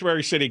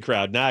sanctuary city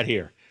crowd, not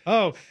here.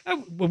 Oh,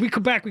 when we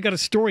come back, we got a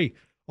story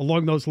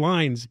along those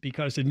lines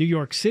because in New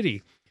York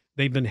City,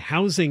 they've been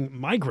housing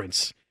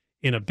migrants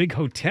in a big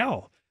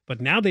hotel,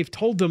 but now they've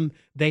told them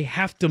they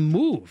have to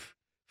move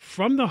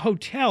from the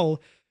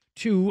hotel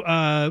to,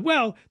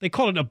 they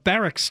call it a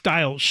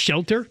barrack-style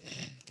shelter.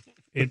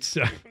 It's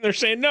they're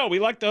saying, no, we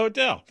like the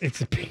hotel.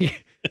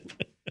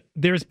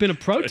 There's been a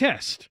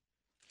protest.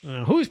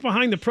 Who's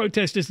behind the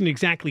protest isn't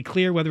exactly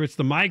clear, whether it's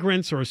the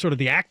migrants or sort of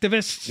the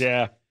activists.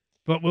 Yeah.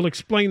 But we'll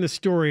explain the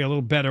story a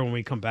little better when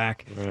we come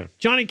back. Right.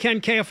 Johnny Ken,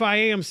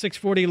 KFI AM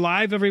 640,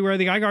 live everywhere,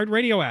 the iHeart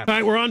Radio app. All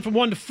right, we're on from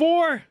 1 to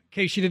 4. In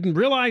case you didn't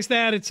realize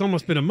that, it's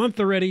almost been a month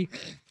already.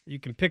 You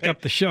can pick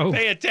up the show.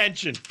 Pay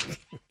attention.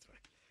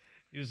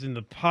 using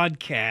the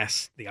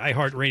podcast, the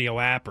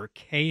iHeartRadio app, or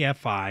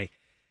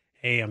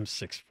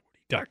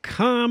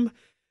KFIAM640.com.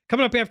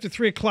 Coming up after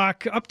 3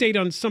 o'clock, update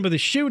on some of the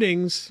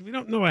shootings. We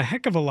don't know a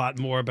heck of a lot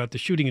more about the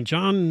shooting in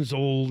John's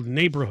old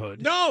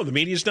neighborhood. No, the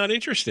media's not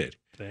interested.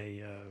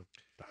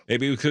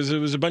 Maybe because it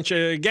was a bunch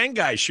of gang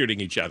guys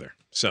shooting each other.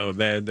 So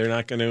they're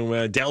not going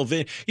to delve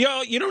in.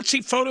 You don't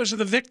see photos of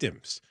the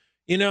victims.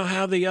 You know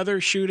how the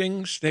other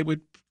shootings, they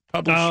would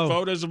publish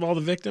photos of all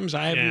the victims?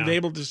 I haven't been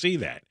able to see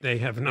that. They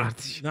have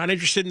not. Not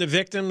interested in the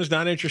victims,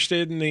 not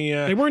interested in the...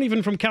 they weren't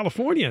even from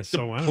California,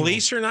 so I don't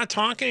police are not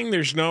talking.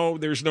 There's no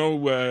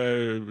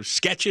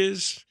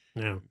sketches.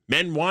 No.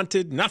 Men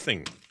wanted,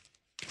 nothing.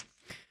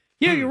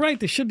 Yeah, you're right.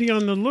 They should be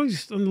on the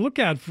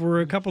lookout for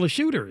a couple of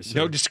shooters.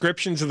 No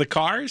descriptions of the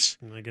cars?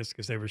 I guess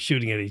because they were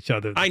shooting at each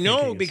other. I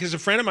know, because a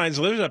friend of mine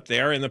lives up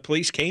there, and the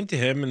police came to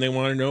him, and they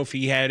wanted to know if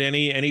he had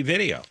any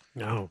video.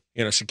 No.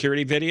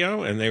 Security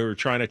video, and they were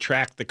trying to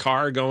track the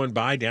car going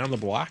by down the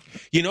block.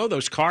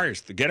 Those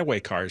cars, the getaway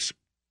cars,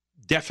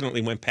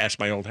 definitely went past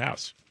my old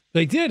house.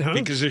 They did, huh?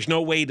 Because there's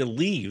no way to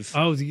leave.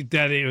 Oh,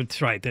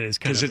 that's right. That is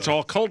kind of because it's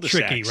all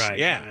cul-de-sacs. Tricky, right?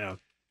 Yeah.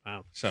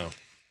 Wow. So...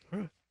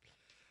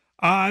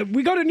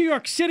 we go to New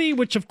York City,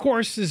 which, of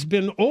course, has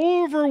been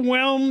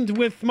overwhelmed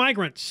with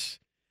migrants.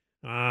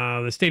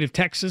 The state of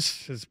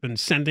Texas has been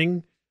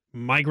sending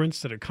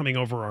migrants that are coming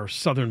over our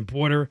southern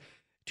border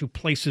to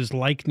places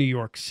like New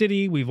York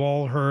City. We've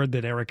all heard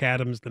that Eric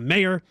Adams, the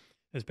mayor,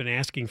 has been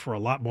asking for a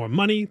lot more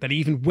money, that he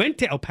even went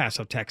to El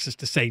Paso, Texas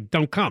to say,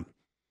 don't come,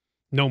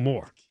 no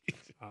more.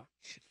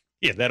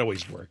 Yeah, that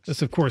always works.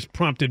 This, of course,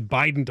 prompted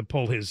Biden to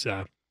pull his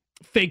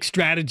fake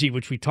strategy,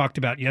 which we talked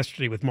about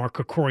yesterday with Mark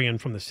Krikorian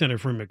from the Center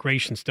for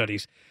Immigration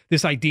Studies.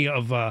 This idea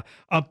of a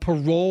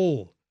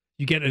parole.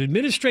 You get an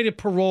administrative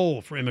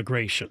parole for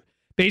immigration.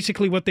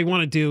 Basically, what they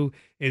want to do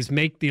is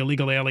make the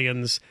illegal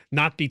aliens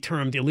not be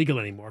termed illegal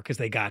anymore because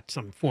they got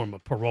some form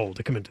of parole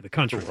to come into the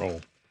country.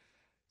 Parole.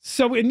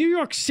 So in New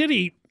York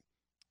City,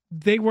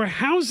 they were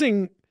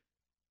housing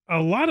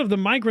a lot of the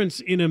migrants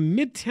in a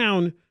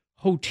Midtown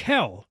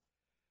hotel.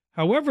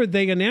 However,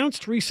 they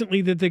announced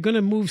recently that they're going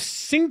to move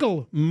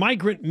single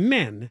migrant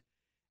men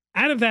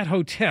out of that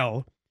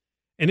hotel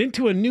and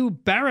into a new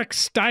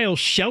barrack-style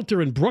shelter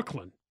in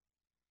Brooklyn.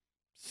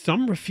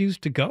 Some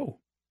refused to go.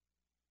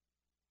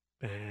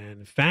 And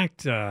in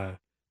fact,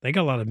 they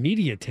got a lot of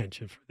media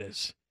attention for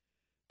this.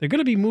 They're going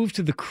to be moved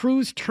to the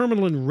cruise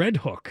terminal in Red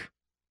Hook.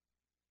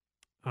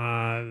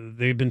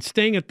 They've been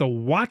staying at the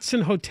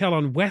Watson Hotel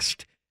on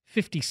West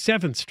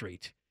 57th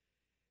Street.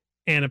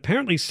 And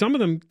apparently some of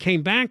them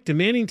came back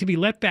demanding to be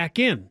let back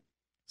in.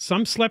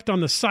 Some slept on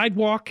the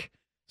sidewalk.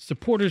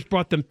 Supporters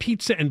brought them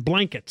pizza and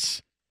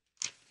blankets.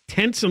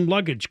 Tents and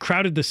luggage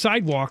crowded the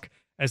sidewalk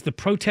as the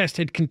protest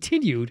had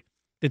continued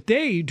that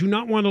they do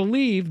not want to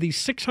leave the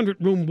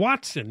 600-room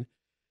Watson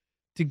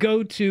to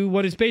go to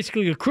what is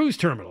basically a cruise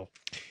terminal.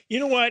 You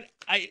know what?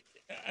 I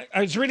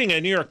was reading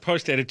a New York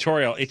Post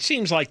editorial. It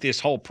seems like this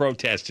whole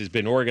protest has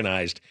been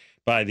organized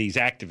by these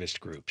activist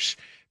groups,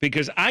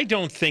 because I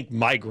don't think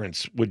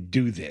migrants would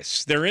do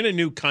this. They're in a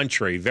new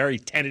country very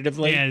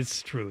tentatively. Yeah,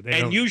 it's true.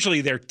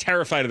 Usually they're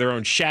terrified of their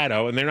own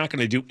shadow, and they're not going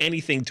to do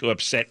anything to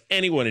upset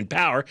anyone in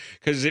power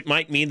because it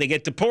might mean they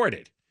get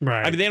deported.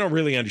 Right. I mean, they don't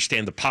really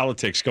understand the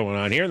politics going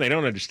on here, and they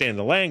don't understand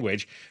the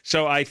language.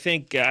 So I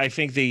think the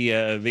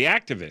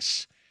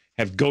activists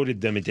have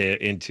goaded them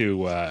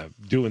into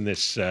doing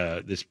this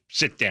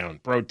sit-down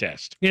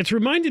protest. Yeah, it's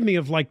reminded me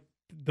of like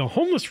the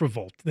homeless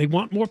revolt. They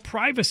want more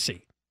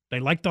privacy. They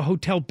like the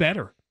hotel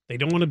better. They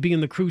don't want to be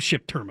in the cruise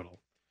ship terminal.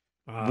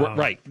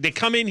 Right. They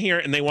come in here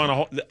and they want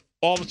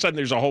all of a sudden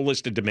there's a whole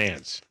list of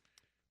demands.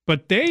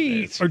 But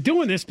they are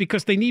doing this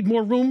because they need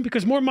more room,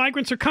 because more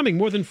migrants are coming.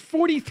 More than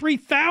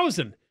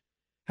 43,000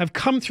 have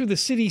come through the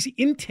city's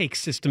intake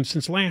system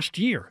since last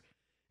year,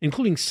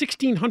 including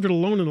 1,600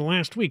 alone in the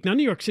last week. Now,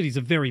 New York City is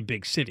a very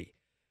big city,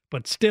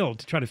 but still,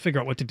 to try to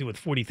figure out what to do with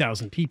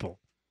 40,000 people.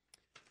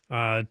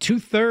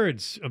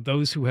 2/3 of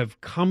those who have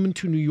come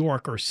to New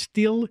York are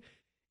still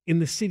in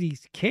the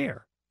city's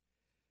care.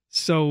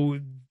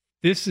 So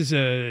this is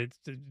the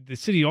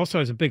city also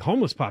has a big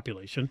homeless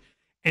population.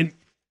 And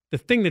the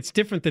thing that's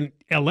different than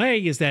LA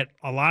is that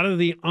a lot of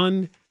the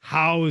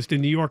unhoused in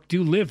New York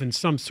do live in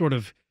some sort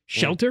of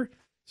shelter.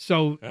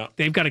 So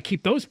they've got to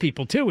keep those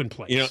people too in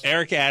place. You know,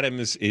 Eric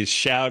Adams is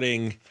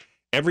shouting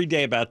every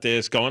day about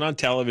this, going on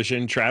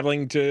television,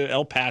 traveling to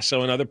El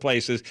Paso and other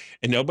places,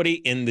 and nobody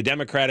in the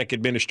Democratic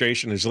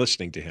administration is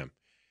listening to him.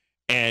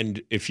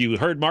 And if you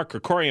heard Mark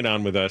Krikorian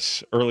on with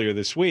us earlier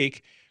this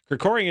week,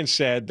 Krikorian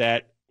said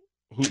that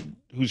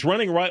who's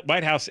running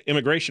White House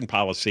immigration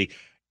policy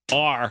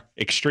are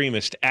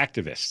extremist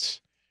activists.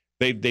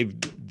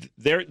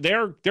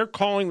 They're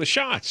calling the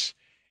shots,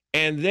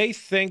 and they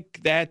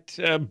think that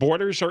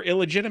borders are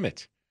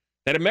illegitimate,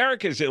 that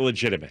America is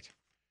illegitimate.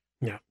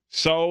 Yeah.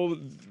 So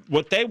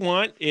what they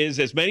want is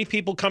as many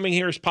people coming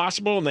here as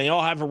possible, and they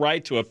all have a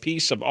right to a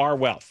piece of our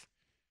wealth.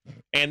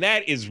 And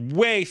that is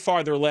way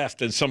farther left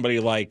than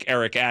somebody like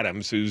Eric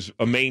Adams, who's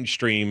a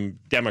mainstream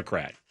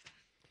Democrat.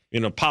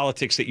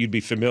 politics that you'd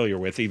be familiar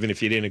with, even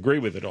if you didn't agree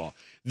with it all.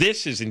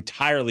 This is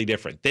entirely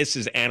different. This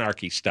is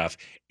anarchy stuff,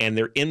 and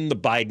they're in the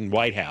Biden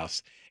White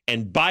House.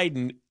 And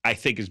Biden, I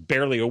think, is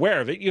barely aware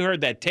of it. You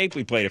heard that tape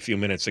we played a few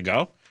minutes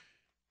ago.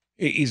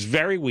 He's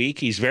very weak.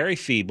 He's very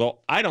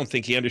feeble. I don't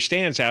think he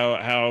understands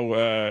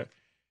how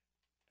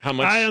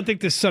much. I don't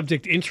think this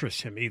subject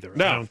interests him either.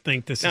 No. I don't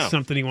think this is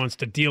something he wants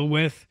to deal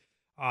with.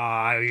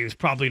 He was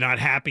probably not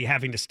happy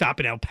having to stop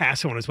in El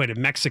Paso on his way to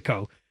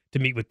Mexico to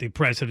meet with the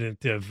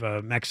president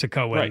of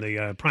Mexico and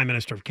the prime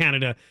minister of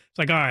Canada. It's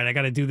like, all right, I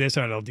got to do this.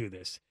 All right, I'll do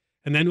this.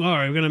 And then, all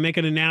right, we're going to make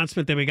an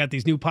announcement that we got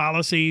these new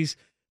policies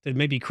to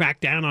maybe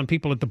crack down on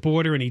people at the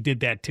border, and he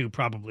did that too,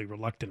 probably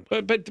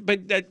reluctantly. But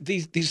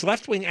these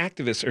left-wing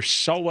activists are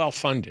so well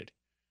funded.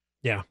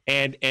 Yeah,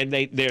 and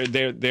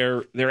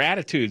their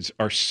attitudes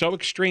are so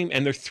extreme,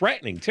 and they're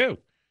threatening too.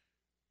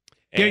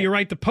 Yeah, you're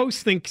right. The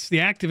Post thinks the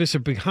activists are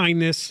behind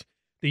this.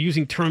 They're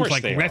using terms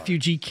like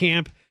refugee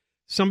camp.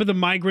 Some of the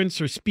migrants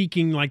are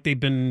speaking like they've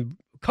been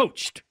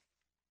coached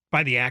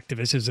by the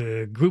activists. There's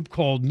a group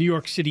called New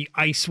York City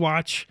ICE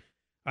Watch.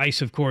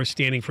 ICE, of course,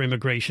 standing for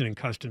Immigration and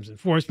Customs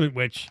Enforcement,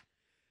 which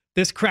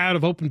this crowd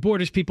of open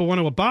borders people want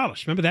to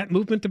abolish. Remember that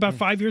movement about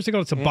 5 years ago?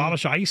 Let's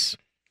abolish ICE.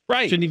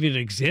 Right. Shouldn't even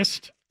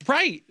exist.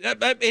 Right.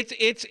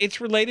 It's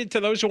related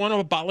to those who want to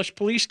abolish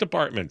police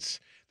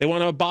departments. They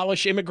want to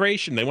abolish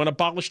immigration. They want to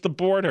abolish the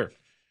border.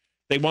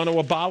 They want to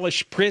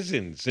abolish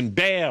prisons and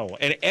bail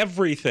and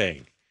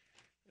everything.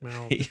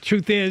 Well, the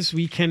truth is,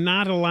 we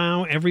cannot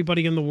allow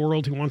everybody in the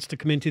world who wants to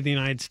come into the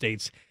United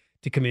States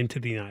to come into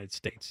the United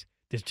States.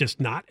 There's just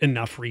not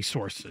enough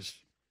resources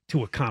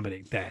to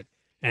accommodate that.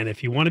 And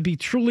if you want to be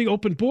truly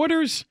open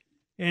borders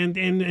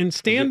and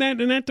stand that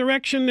in that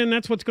direction, then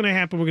that's what's going to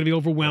happen. We're going to be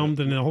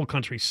overwhelmed and the whole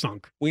country's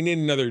sunk. We need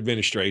another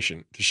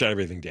administration to shut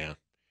everything down.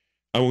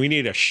 And we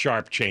need a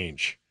sharp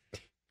change.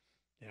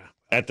 Yeah.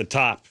 At the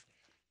top.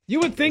 You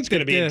would think it's going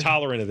to be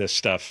intolerant of this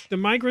stuff. The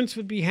migrants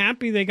would be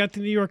happy. They got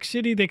to New York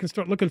City. They can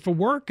start looking for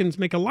work and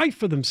make a life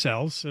for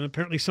themselves. And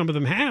apparently some of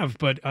them have.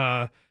 But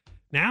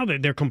now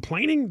they're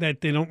complaining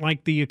that they don't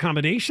like the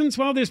accommodations.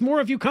 Well, there's more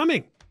of you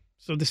coming.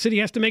 So the city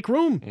has to make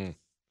room. That's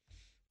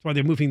why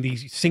they're moving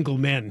these single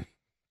men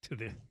to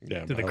the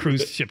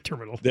cruise ship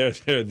terminal. They're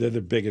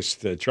the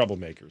biggest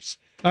troublemakers.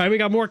 All right, we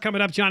got more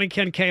coming up. Johnny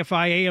Ken,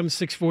 KFI AM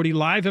 640,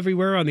 live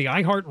everywhere on the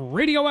iHeart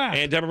Radio app.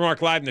 And Deborah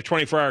Mark live in the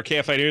 24-hour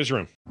KFI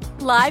newsroom.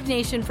 Live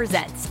Nation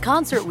presents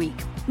Concert Week.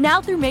 Now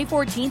through May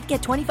 14th,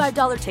 get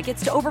 $25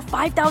 tickets to over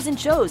 5,000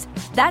 shows.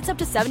 That's up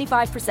to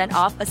 75%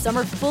 off a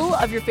summer full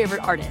of your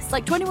favorite artists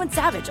like 21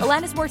 Savage,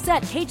 Alanis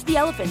Morissette, Cage the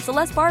Elephant,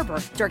 Celeste Barber,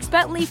 Dierks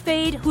Bentley,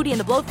 Fade, Hootie and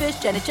the Blowfish,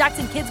 Janet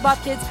Jackson, Kids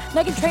Bop Kids,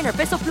 Meghan Trainor,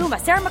 Peso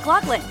Pluma, Sarah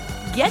McLachlan.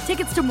 Get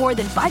tickets to more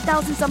than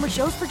 5,000 summer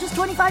shows for just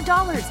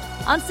 $25.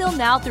 Until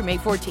now through May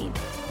 14th.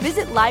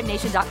 Visit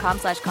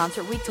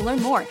LiveNation.com/Concert Week to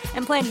learn more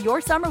and plan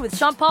your summer with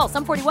Sean Paul,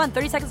 Sum 41,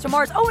 30 Seconds to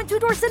Mars, and Two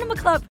Door Cinema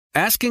Club.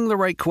 Asking the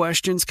right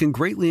questions can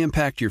greatly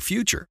impact your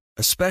future,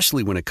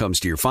 especially when it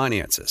comes to your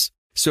finances.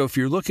 So if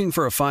you're looking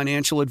for a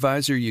financial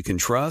advisor you can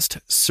trust,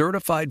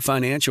 certified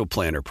financial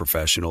planner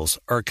professionals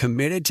are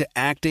committed to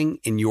acting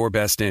in your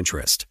best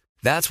interest.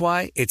 That's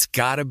why it's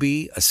got to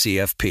be a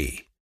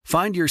CFP.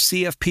 Find your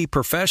CFP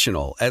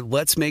professional at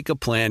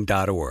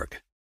letsmakeaplan.org.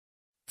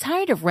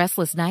 Tired of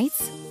restless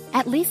nights?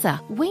 At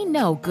Leesa, we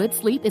know good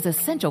sleep is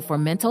essential for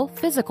mental,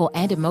 physical,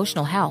 and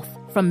emotional health.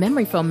 From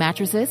memory foam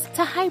mattresses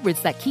to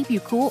hybrids that keep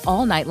you cool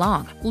all night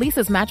long,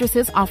 Leesa's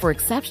mattresses offer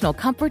exceptional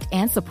comfort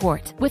and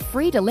support with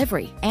free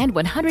delivery and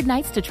 100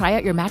 nights to try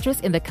out your mattress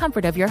in the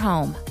comfort of your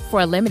home. For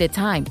a limited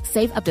time,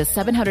 save up to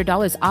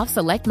 $700 off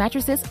select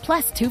mattresses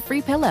plus 2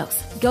 free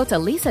pillows. Go to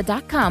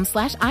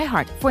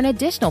Leesa.com/iHeart for an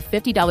additional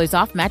 $50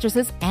 off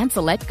mattresses and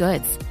select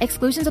goods.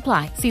 Exclusions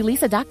apply. See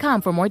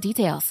Leesa.com for more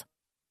details.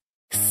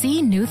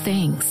 See new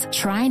things,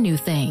 try new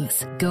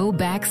things, go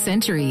back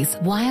centuries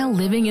while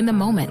living in the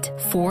moment,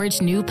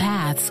 forge new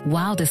paths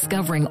while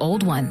discovering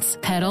old ones,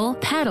 pedal,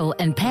 paddle,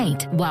 and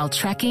paint while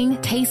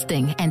trekking,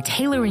 tasting, and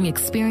tailoring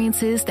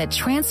experiences that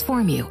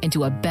transform you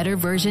into a better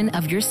version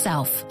of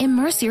yourself.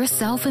 Immerse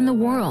yourself in the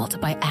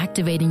world by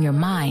activating your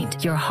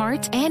mind, your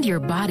heart, and your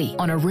body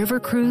on a river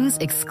cruise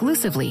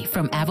exclusively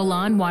from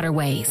Avalon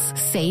Waterways.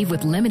 Save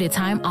with limited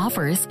time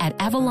offers at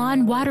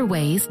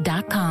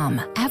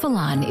AvalonWaterways.com.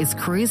 Avalon is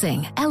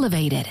cruising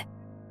elevated.